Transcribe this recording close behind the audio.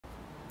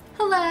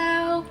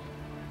Hello!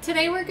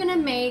 Today we're going to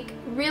make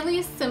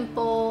really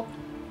simple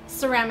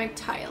ceramic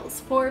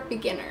tiles for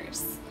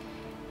beginners.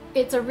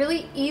 It's a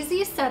really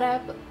easy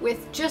setup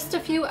with just a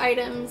few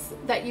items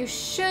that you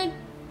should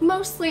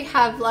mostly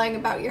have lying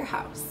about your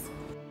house.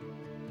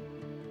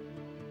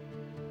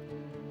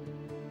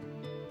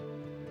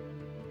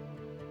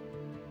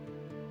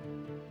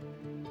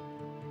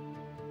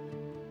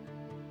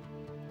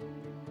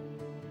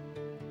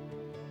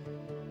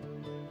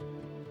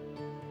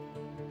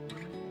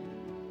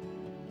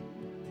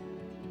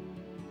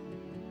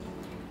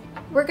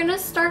 We're going to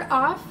start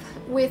off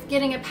with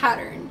getting a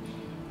pattern.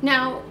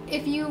 Now,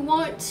 if you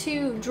want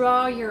to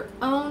draw your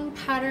own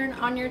pattern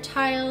on your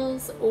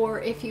tiles,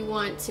 or if you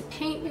want to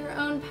paint your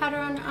own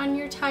pattern on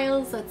your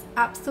tiles, that's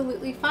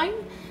absolutely fine.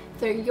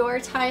 They're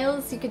your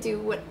tiles, you could do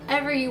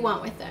whatever you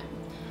want with them.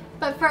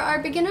 But for our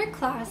beginner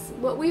class,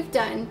 what we've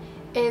done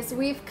is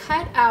we've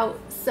cut out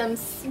some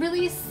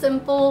really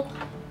simple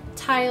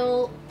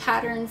tile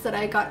patterns that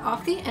I got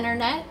off the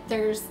internet.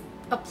 There's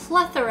a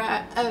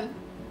plethora of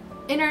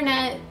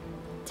internet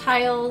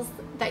tiles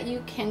that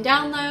you can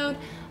download.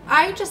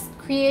 I just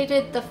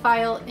created the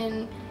file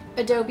in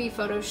Adobe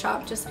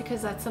Photoshop just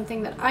because that's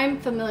something that I'm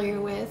familiar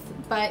with,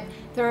 but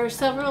there are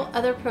several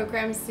other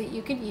programs that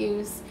you could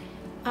use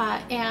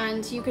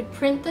and you could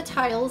print the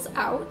tiles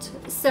out.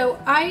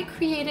 So I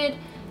created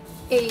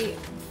a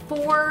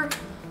 4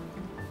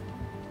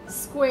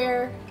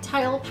 square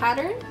tile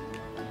pattern.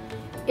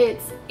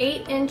 It's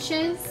 8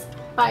 inches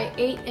by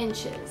 8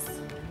 inches.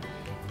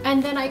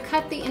 And then I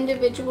cut the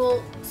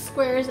individual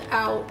squares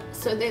out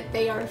so that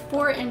they are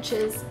 4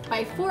 inches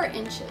by 4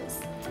 inches.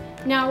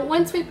 Now,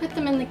 once we put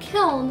them in the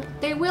kiln,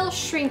 they will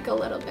shrink a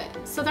little bit.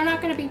 So they're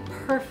not going to be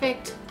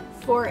perfect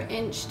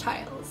 4-inch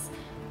tiles.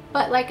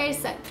 But like I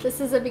said,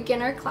 this is a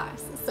beginner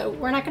class, so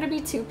we're not going to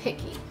be too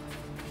picky.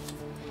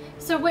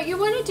 So what you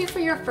want to do for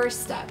your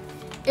first step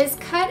is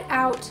cut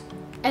out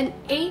an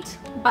 8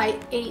 by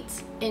 8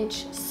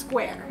 inch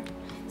square.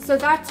 So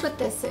that's what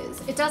this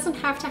is. It doesn't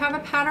have to have a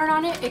pattern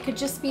on it. It could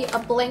just be a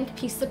blank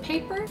piece of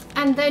paper.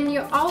 And then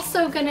you're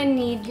also gonna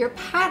need your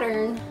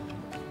pattern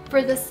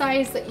for the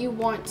size that you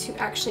want to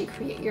actually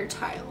create your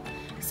tile.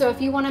 So if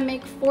you wanna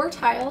make 4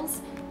 tiles,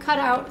 cut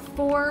out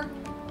 4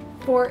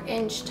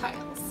 4-inch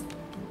tiles.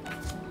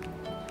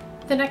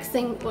 The next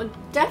thing we'll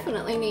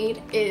definitely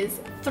need is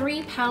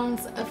 3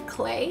 pounds of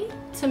clay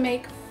to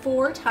make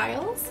 4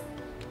 tiles.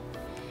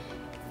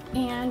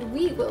 And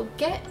we will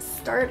get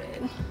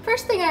started.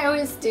 First thing I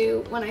always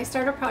do when I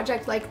start a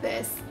project like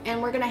this,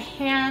 and we're gonna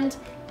hand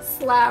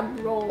slab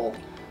roll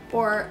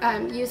or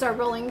use our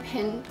rolling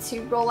pin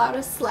to roll out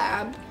a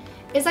slab,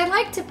 is I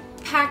like to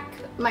pack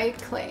my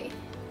clay.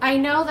 I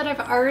know that I've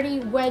already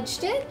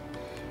wedged it.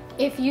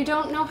 If you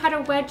don't know how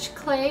to wedge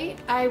clay,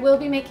 I will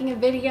be making a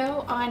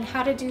video on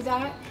how to do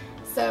that,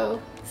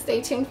 so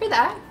stay tuned for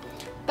that.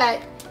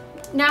 But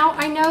now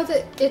I know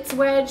that it's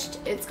wedged,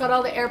 it's got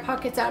all the air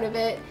pockets out of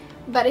it,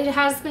 but it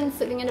has been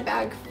sitting in a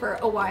bag for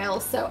a while,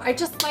 so I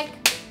just like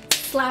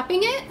slapping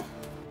it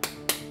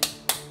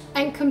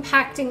and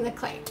compacting the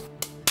clay.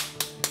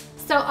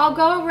 So I'll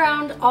go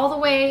around all the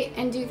way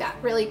and do that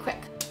really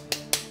quick.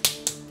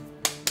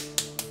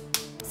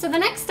 So the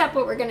next step,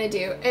 what we're gonna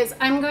do is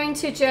I'm going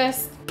to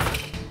just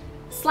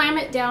slam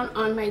it down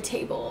on my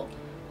table.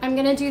 I'm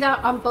gonna do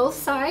that on both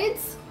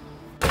sides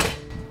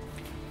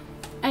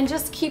and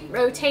just keep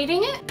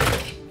rotating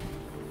it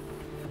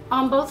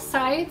on both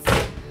sides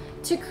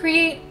to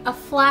create a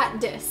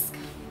flat disc.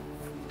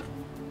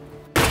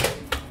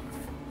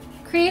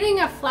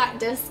 Creating a flat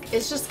disc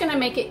is just going to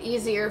make it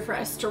easier for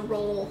us to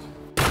roll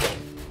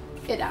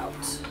it out.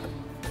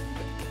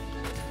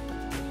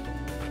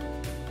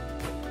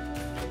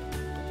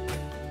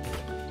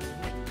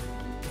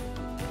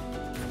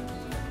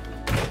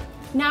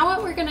 Now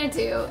what we're going to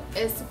do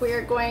is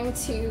we're going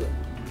to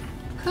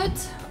put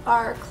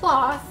our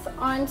cloth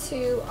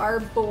onto our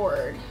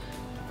board.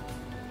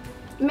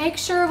 Make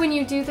sure when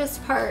you do this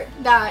part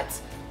that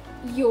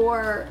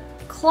your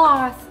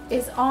cloth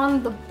is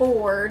on the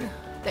board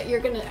that you're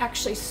going to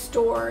actually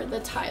store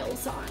the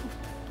tiles on.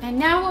 And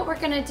now what we're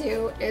going to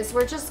do is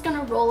we're just going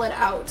to roll it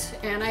out.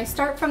 And I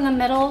start from the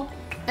middle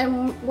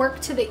and work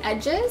to the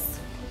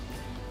edges.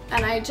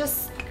 And I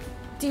just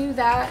do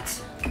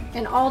that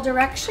in all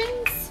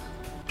directions.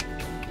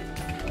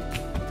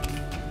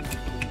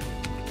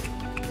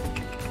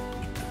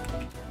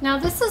 Now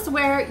this is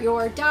where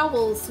your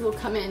dowels will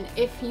come in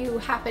if you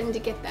happen to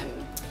get them.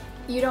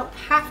 You don't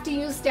have to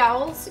use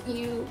dowels,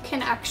 you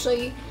can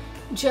actually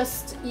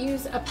just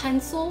use a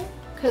pencil,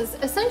 because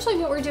essentially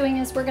what we're doing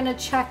is we're going to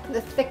check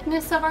the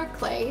thickness of our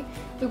clay.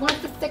 We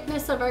want the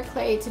thickness of our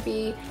clay to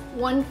be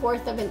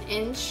 1/4 of an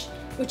inch,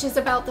 which is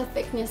about the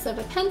thickness of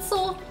a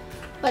pencil.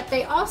 But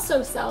they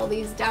also sell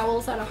these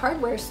dowels at a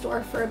hardware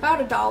store for about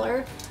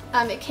 $1.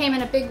 It came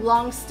in a big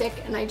long stick,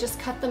 and I just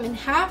cut them in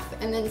half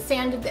and then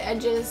sanded the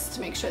edges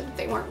to make sure that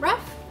they weren't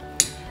rough.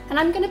 And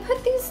I'm gonna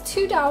put these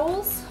 2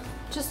 dowels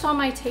just on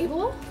my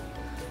table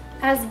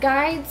as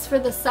guides for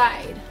the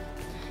side.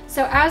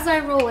 So as I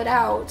roll it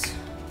out,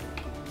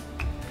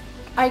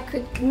 I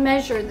could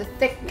measure the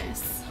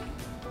thickness.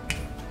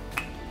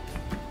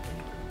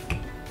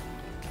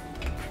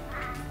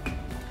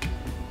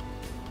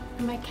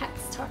 And my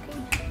cat's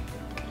talking.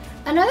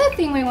 Another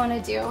thing we want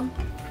to do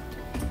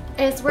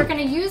is we're going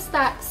to use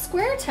that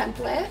square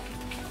template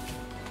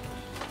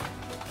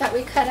that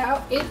we cut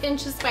out, 8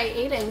 inches by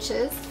 8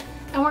 inches,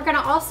 and we're going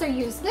to also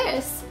use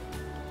this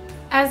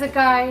as a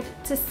guide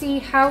to see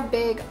how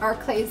big our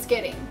clay is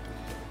getting.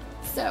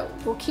 So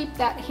we'll keep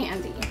that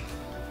handy.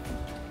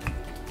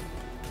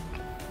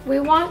 We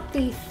want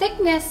the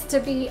thickness to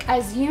be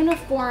as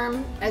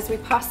uniform as we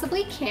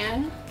possibly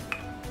can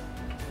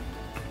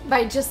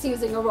by just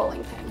using a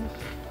rolling pin.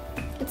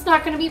 It's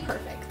not going to be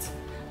perfect,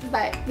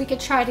 but we could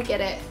try to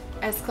get it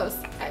as close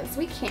as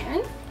we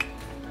can.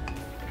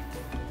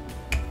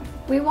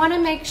 We want to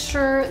make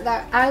sure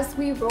that as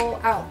we roll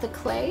out the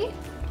clay,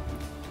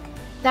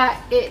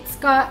 that it's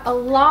got a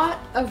lot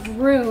of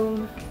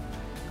room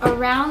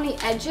around the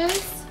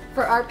edges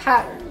for our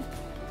pattern.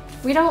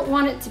 We don't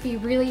want it to be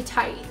really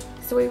tight,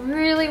 so we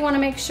really want to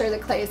make sure the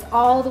clay is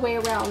all the way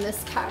around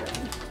this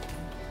pattern.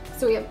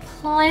 So we have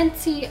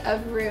plenty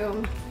of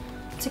room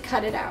to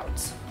cut it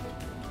out.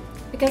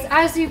 Because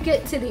as you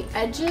get to the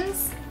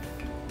edges,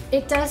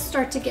 it does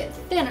start to get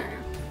thinner.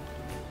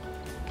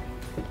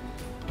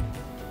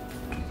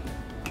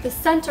 The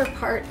center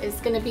part is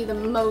going to be the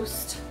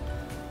most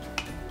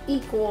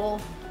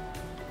equal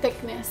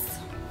thickness.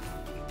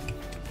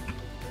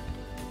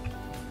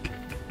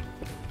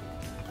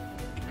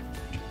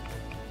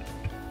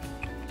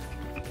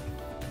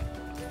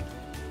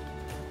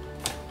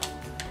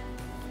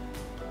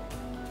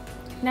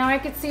 Now I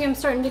could see I'm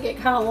starting to get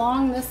kind of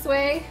long this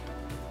way,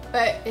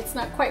 but it's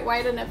not quite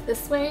wide enough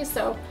this way,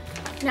 so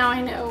now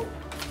I know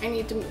I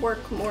need to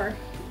work more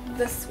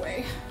this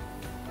way.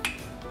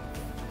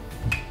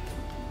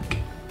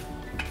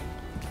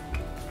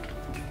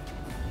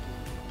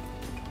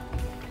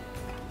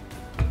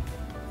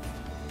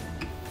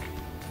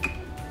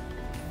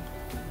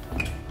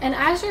 And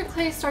as your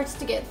clay starts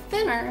to get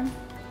thinner,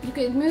 you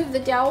could move the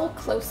dowel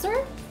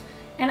closer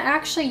and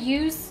actually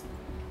use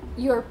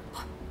your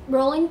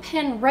rolling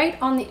pin right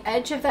on the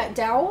edge of that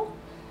dowel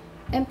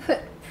and put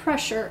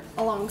pressure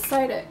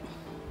alongside it.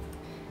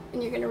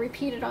 And you're going to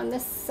repeat it on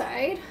this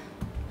side.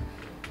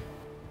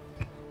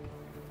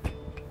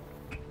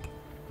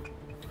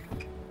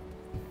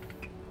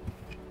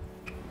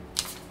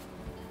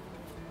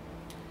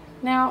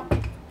 Now,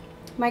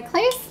 my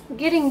clay's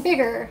getting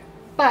bigger,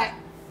 but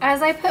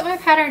as I put my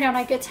pattern down,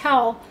 I could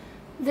tell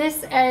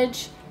this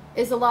edge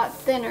is a lot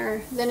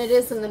thinner than it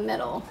is in the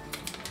middle.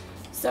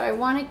 So I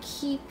want to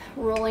keep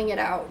rolling it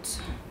out.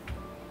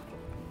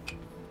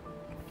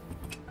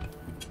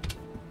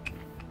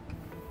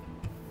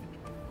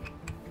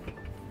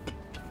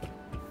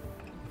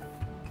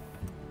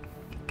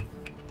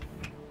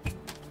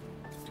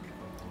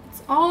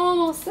 It's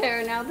almost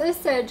there. Now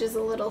this edge is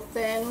a little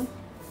thin.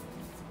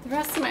 The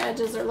rest of my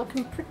edges are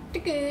looking pretty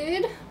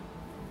good.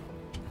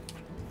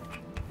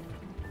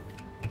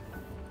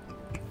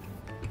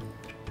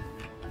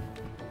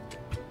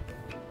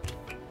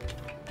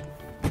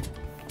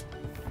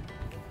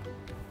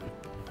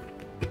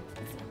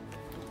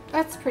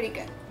 That's pretty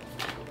good.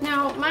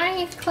 Now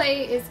my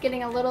clay is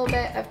getting a little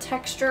bit of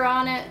texture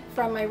on it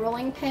from my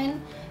rolling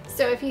pin.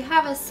 So if you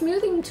have a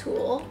smoothing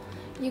tool,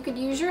 you could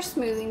use your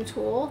smoothing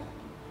tool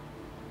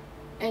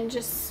and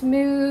just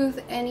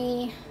smooth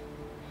any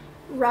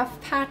rough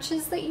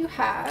patches that you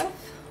have.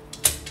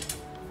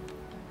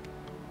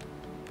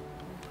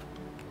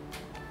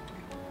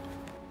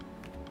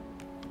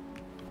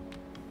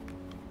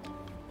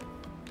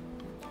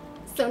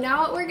 So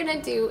now what we're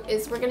gonna do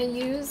is we're gonna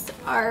use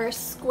our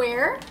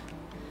square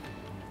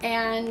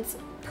and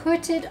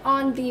put it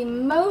on the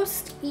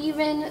most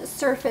even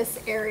surface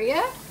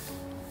area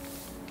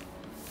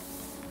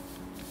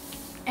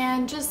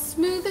and just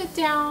smooth it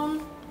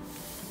down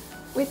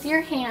with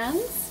your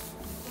hands.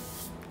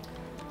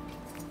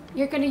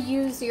 You're gonna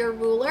use your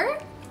ruler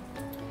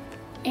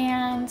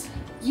and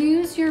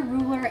use your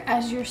ruler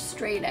as your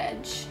straight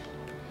edge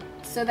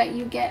so that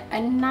you get a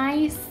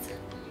nice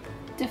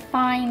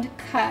defined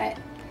cut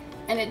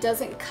and it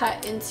doesn't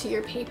cut into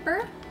your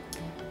paper.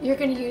 You're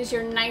going to use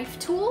your knife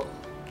tool,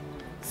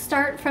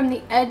 start from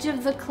the edge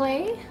of the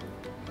clay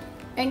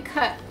and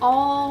cut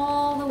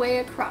all the way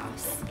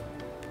across.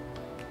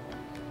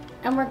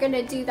 And we're going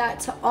to do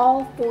that to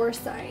all 4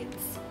 sides.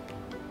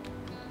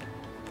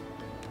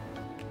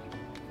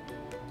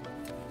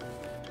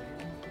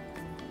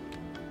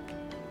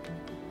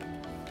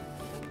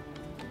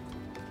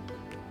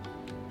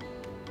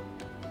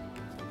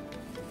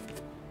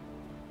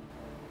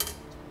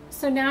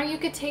 So now you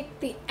could take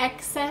the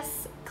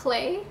excess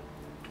clay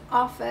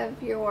off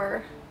of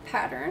your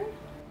pattern.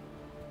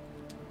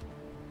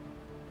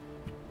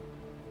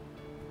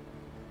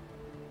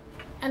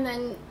 And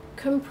then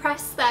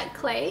compress that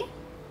clay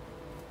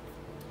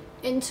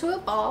into a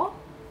ball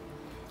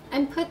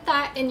and put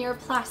that in your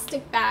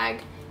plastic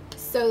bag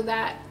so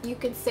that you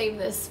could save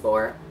this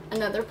for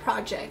another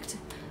project.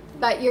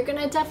 But you're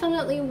gonna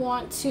definitely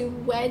want to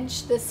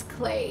wedge this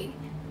clay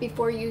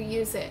before you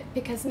use it,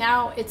 because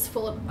now it's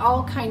full of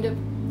all kind of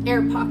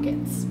air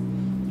pockets.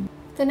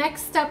 The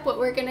next step, what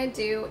we're gonna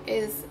do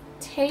is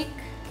take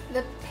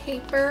the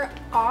paper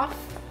off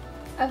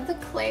of the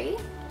clay,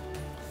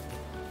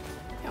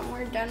 and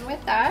we're done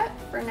with that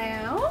for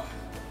now.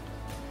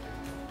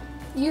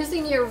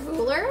 Using your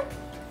ruler,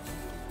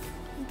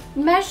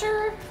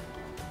 measure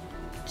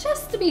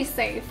just to be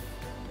safe.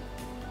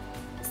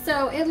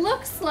 So it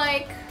looks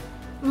like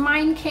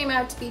mine came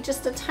out to be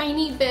just a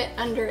tiny bit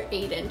under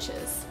 8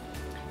 inches.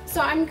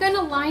 So I'm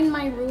gonna line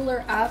my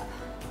ruler up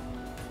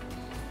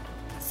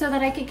so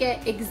that I could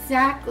get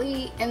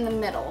exactly in the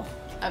middle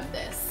of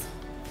this.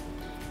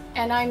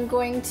 And I'm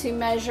going to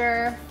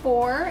measure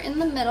 4 in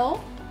the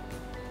middle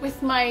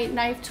with my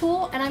knife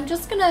tool, and I'm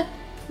just gonna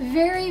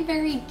very,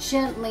 very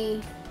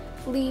gently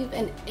leave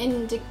an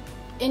indent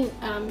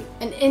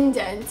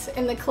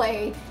in the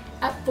clay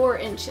at 4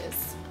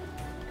 inches.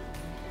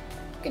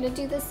 I'm gonna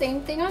do the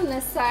same thing on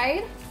this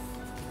side.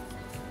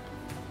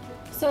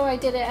 So I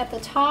did it at the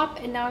top,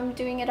 and now I'm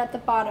doing it at the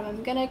bottom.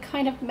 I'm gonna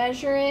kind of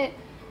measure it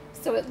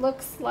so it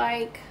looks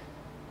like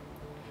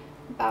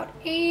about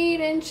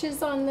 8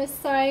 inches on this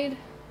side.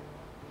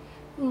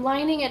 I'm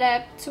lining it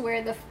up to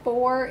where the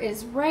 4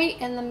 is right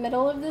in the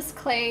middle of this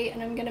clay,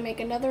 and I'm gonna make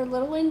another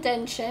little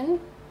indention.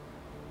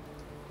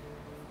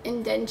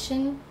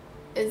 Indention,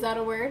 is that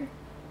a word?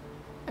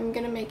 I'm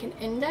gonna make an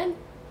indent.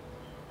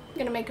 I'm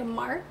gonna make a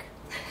mark.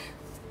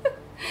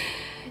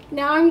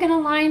 Now I'm gonna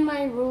line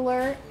my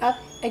ruler up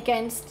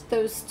against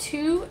those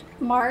 2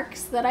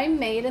 marks that I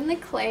made in the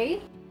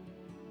clay,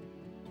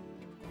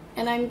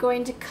 and I'm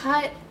going to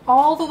cut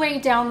all the way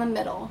down the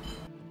middle.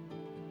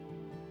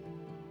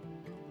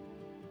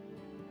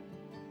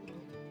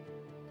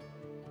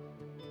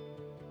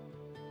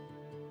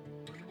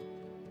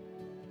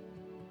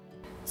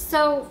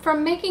 So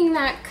from making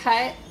that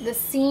cut, the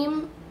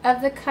seam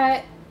of the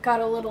cut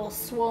got a little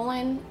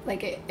swollen,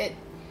 like it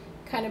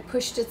kind of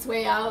pushed its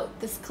way out.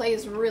 This clay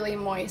is really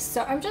moist.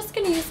 So I'm just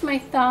gonna use my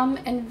thumb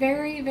and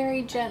very,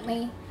 very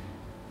gently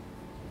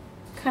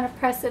kind of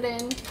press it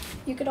in.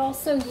 You could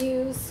also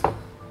use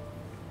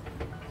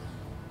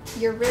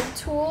your rib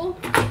tool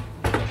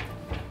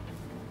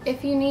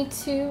if you need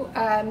to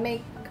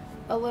make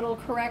a little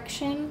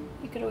correction.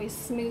 You could always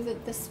smooth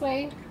it this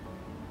way.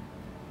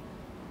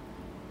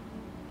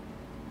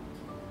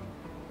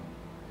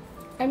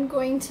 I'm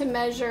going to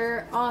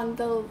measure on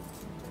the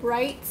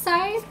right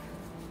side.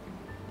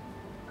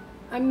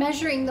 I'm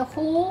measuring the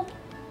whole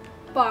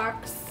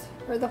box,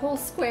 or the whole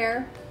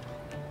square.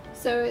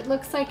 So it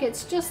looks like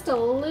it's just a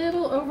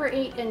little over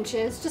 8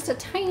 inches, just a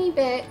tiny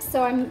bit.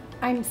 So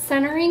I'm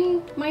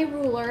centering my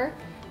ruler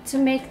to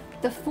make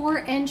the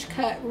 4-inch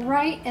cut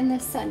right in the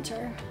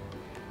center.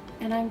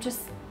 And I'm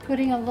just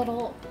putting a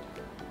little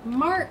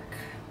mark.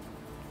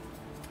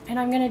 And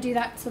I'm gonna do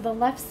that to the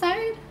left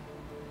side.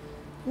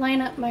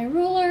 Line up my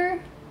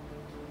ruler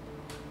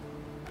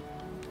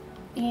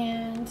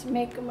and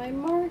make my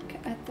mark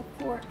at the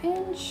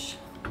 4-inch.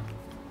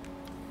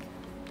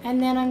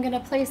 And then I'm going to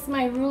place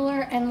my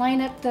ruler and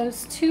line up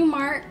those 2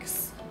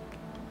 marks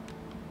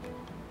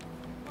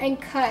and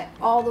cut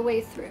all the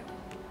way through.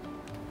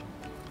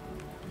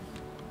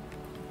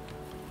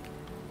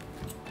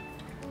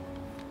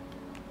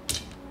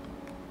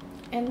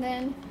 And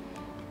then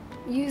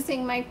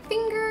using my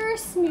finger,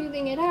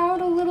 smoothing it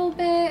out a little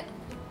bit.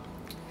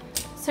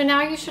 So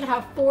now you should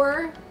have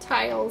 4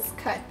 tiles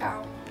cut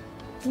out.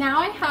 Now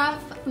I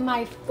have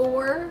my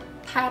 4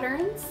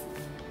 patterns.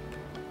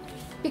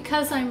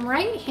 Because I'm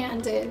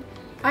right-handed,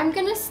 I'm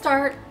gonna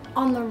start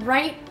on the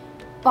right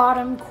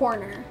bottom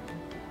corner.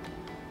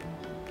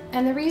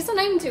 And the reason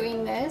I'm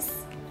doing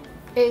this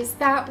is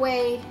that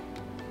way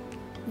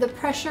the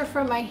pressure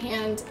from my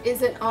hand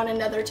isn't on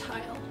another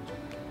tile.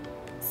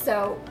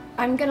 So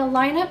I'm gonna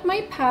line up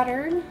my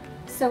pattern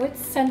so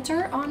it's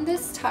center on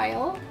this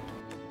tile.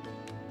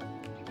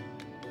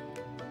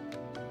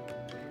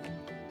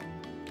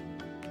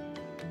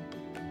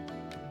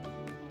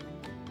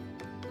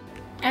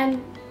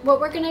 And what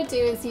we're gonna do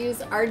is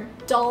use our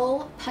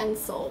dull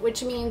pencil,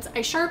 which means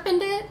I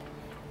sharpened it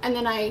and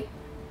then I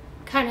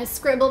kind of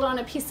scribbled on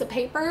a piece of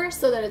paper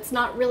so that it's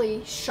not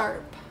really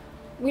sharp.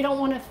 We don't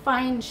want a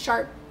fine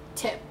sharp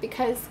tip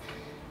because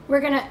we're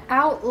gonna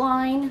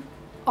outline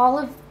all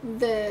of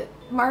the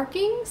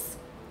markings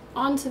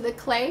onto the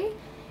clay,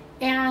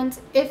 and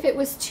if it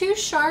was too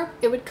sharp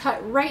it would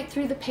cut right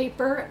through the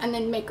paper and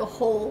then make a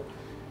hole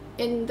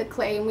in the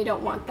clay, and we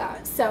don't want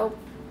that. So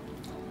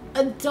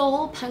a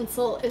dull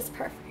pencil is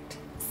perfect.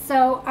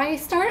 So I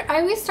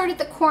always start at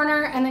the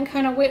corner and then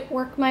kind of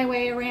work my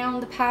way around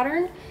the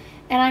pattern,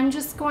 and I'm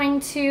just going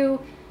to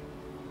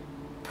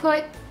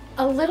put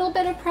a little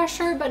bit of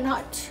pressure but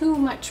not too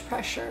much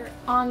pressure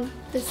on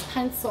this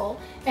pencil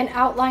and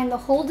outline the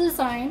whole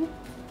design.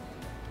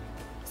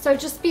 So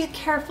just be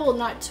careful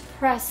not to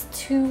press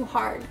too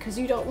hard because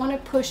you don't want to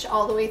push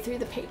all the way through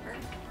the paper.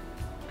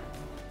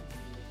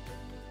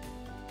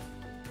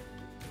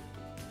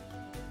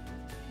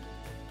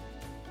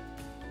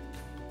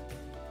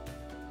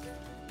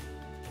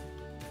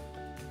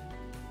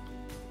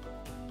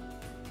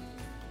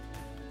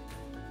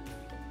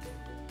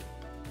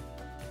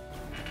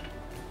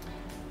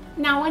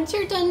 Now once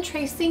you're done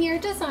tracing your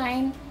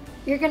design,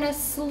 you're gonna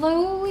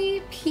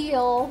slowly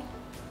peel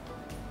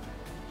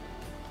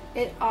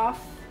it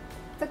off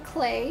the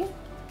clay.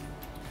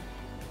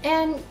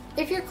 And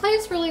if your clay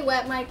is really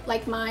wet,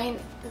 like mine,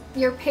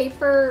 your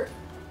paper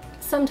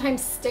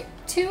sometimes stick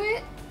to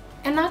it,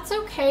 and that's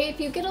okay. If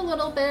you get a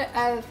little bit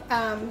of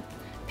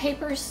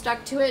paper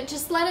stuck to it,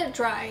 just let it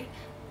dry.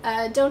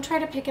 Don't try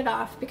to pick it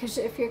off, because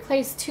if your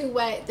clay's too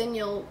wet, then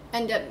you'll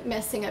end up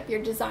messing up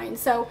your design.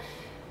 So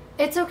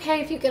it's okay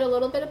if you get a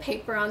little bit of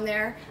paper on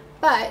there,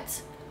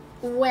 but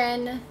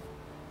when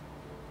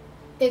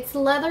it's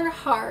leather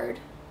hard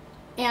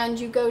and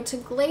you go to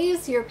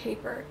glaze your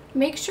paper,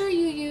 make sure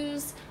you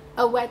use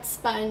a wet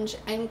sponge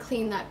and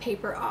clean that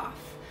paper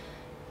off.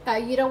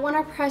 You don't want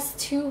to press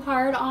too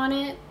hard on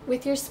it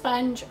with your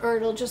sponge, or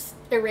it'll just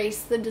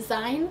erase the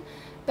design,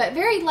 but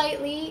very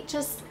lightly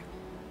just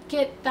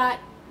get that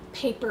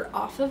paper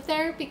off of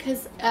there,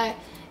 because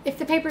if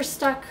the paper's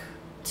stuck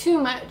too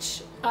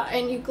much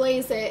and you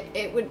glaze it,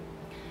 it would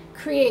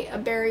create a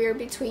barrier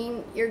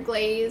between your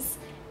glaze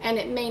and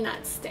it may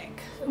not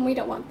stick, and we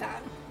don't want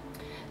that.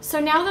 So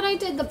now that I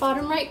did the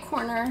bottom right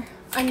corner,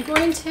 I'm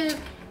going to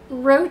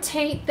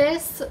rotate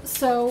this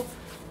so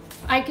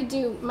I could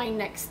do my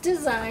next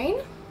design.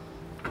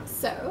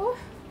 So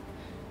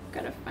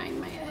gotta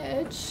find my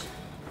edge.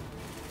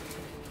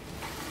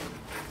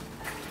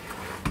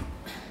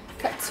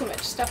 Got too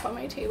much stuff on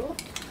my table.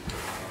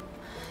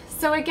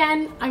 So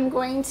again, I'm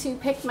going to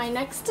pick my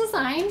next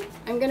design.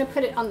 I'm going to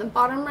put it on the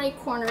bottom right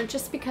corner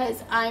just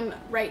because I'm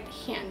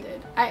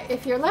right-handed.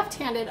 If you're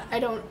left-handed,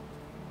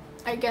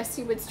 I guess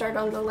you would start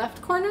on the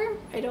left corner.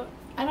 I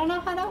don't know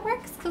how that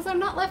works because I'm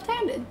not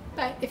left-handed.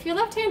 But if you're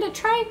left-handed,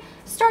 try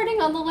starting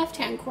on the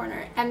left-hand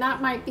corner, and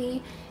that might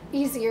be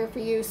easier for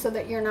you so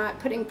that you're not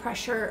putting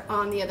pressure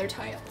on the other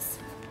tiles.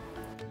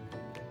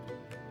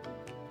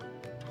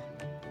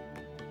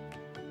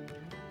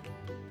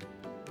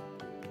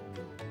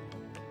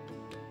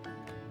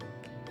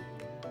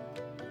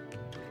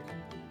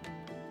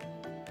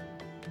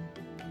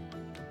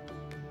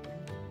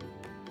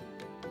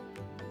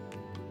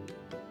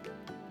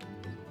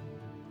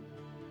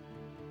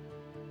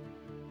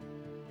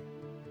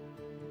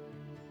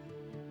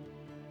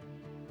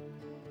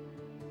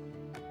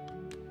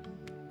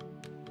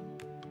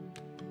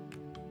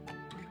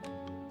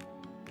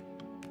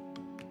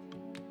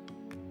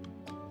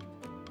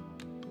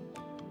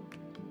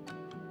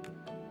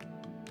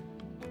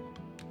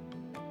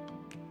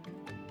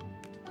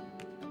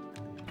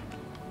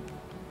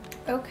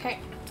 Okay,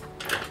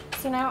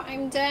 so now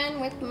I'm done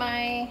with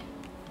my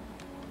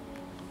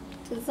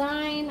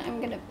design.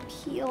 I'm gonna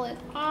peel it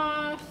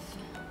off.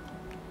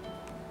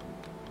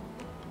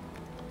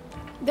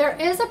 There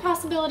is a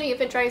possibility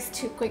if it dries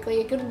too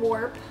quickly, it could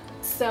warp.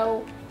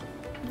 So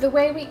the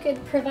way we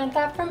could prevent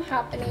that from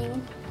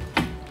happening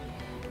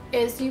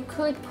is you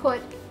could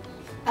put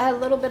a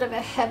little bit of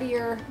a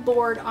heavier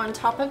board on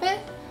top of it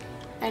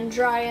and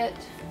dry it.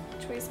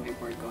 Which way is my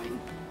board going?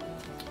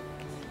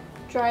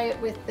 Dry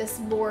it with this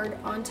board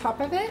on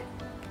top of it,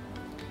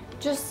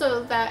 just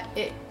so that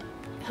it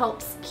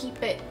helps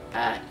keep it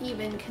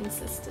even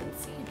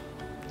consistency.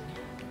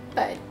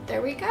 But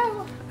there we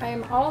go.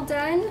 I'm all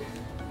done,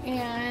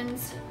 and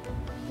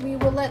we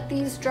will let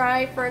these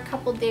dry for a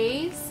couple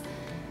days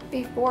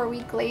before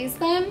we glaze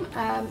them.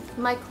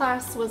 My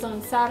class was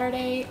on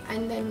Saturday,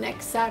 and then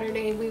next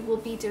Saturday we will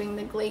be doing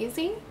the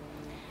glazing.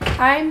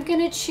 I'm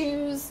gonna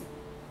choose,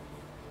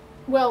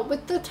 well,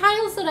 with the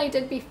tiles that I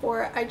did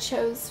before, I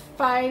chose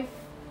five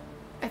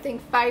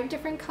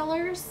different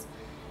colors.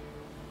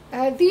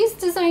 These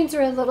designs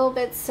are a little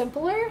bit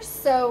simpler,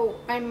 so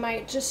I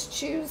might just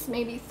choose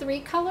maybe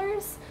 3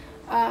 colors.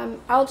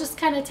 I'll just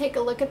kind of take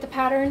a look at the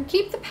pattern.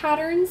 Keep the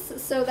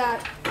patterns so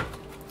that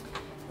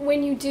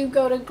when you do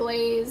go to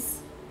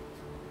glaze,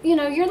 you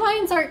know, your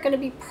lines aren't going to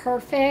be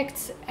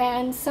perfect,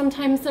 and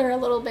sometimes they're a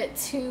little bit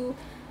too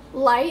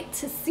light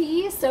to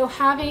see, so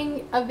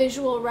having a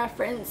visual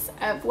reference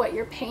of what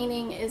you're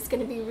painting is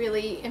going to be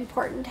really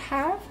important to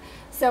have.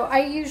 So I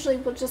usually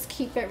will just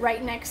keep it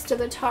right next to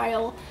the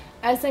tile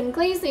as I'm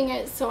glazing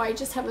it, so I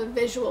just have a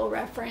visual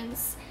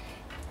reference.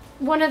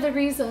 One of the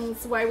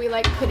reasons why we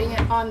like putting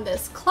it on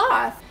this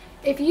cloth,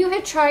 if you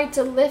had tried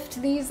to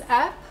lift these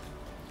up,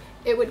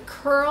 it would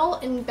curl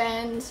and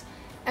bend,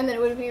 and then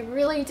it would be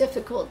really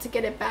difficult to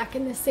get it back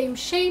in the same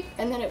shape,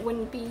 and then it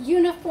wouldn't be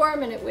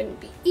uniform and it wouldn't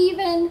be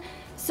even.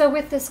 So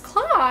with this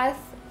cloth,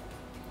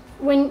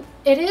 when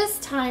it is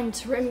time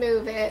to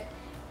remove it,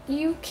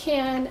 you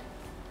can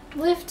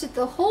lift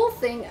the whole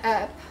thing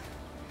up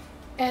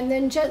and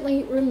then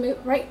gently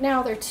remove. Right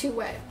now they're too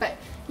wet, but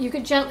you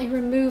could gently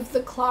remove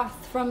the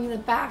cloth from the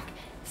back,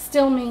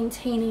 still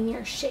maintaining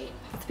your shape.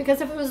 Because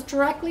if it was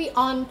directly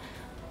on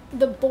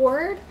the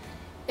board,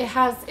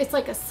 it's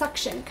like a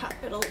suction cup.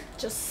 It'll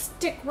just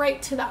stick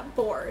right to that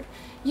board.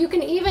 You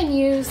can even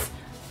use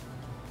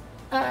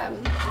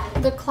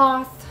the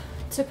cloth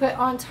to put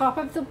on top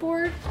of the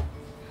board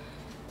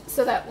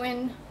so that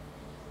when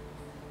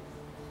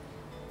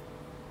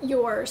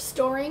you're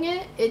storing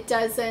it, it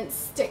doesn't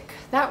stick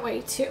that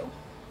way too.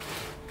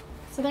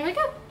 So there we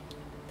go.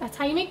 That's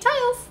how you make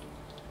tiles.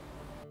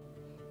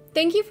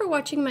 Thank you for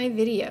watching my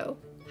video,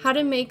 How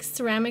to Make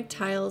Ceramic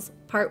Tiles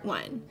Part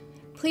 1.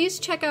 Please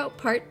check out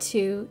Part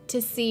 2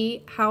 to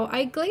see how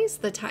I glaze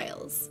the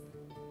tiles.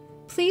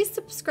 Please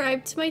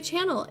subscribe to my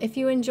channel if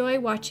you enjoy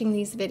watching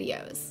these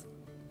videos.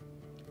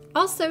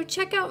 Also,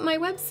 check out my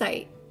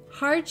website,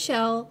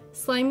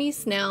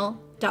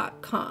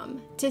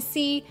 hardshellslimysnail.com, to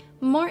see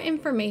more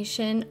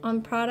information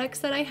on products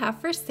that I have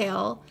for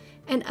sale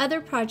and other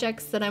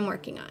projects that I'm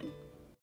working on.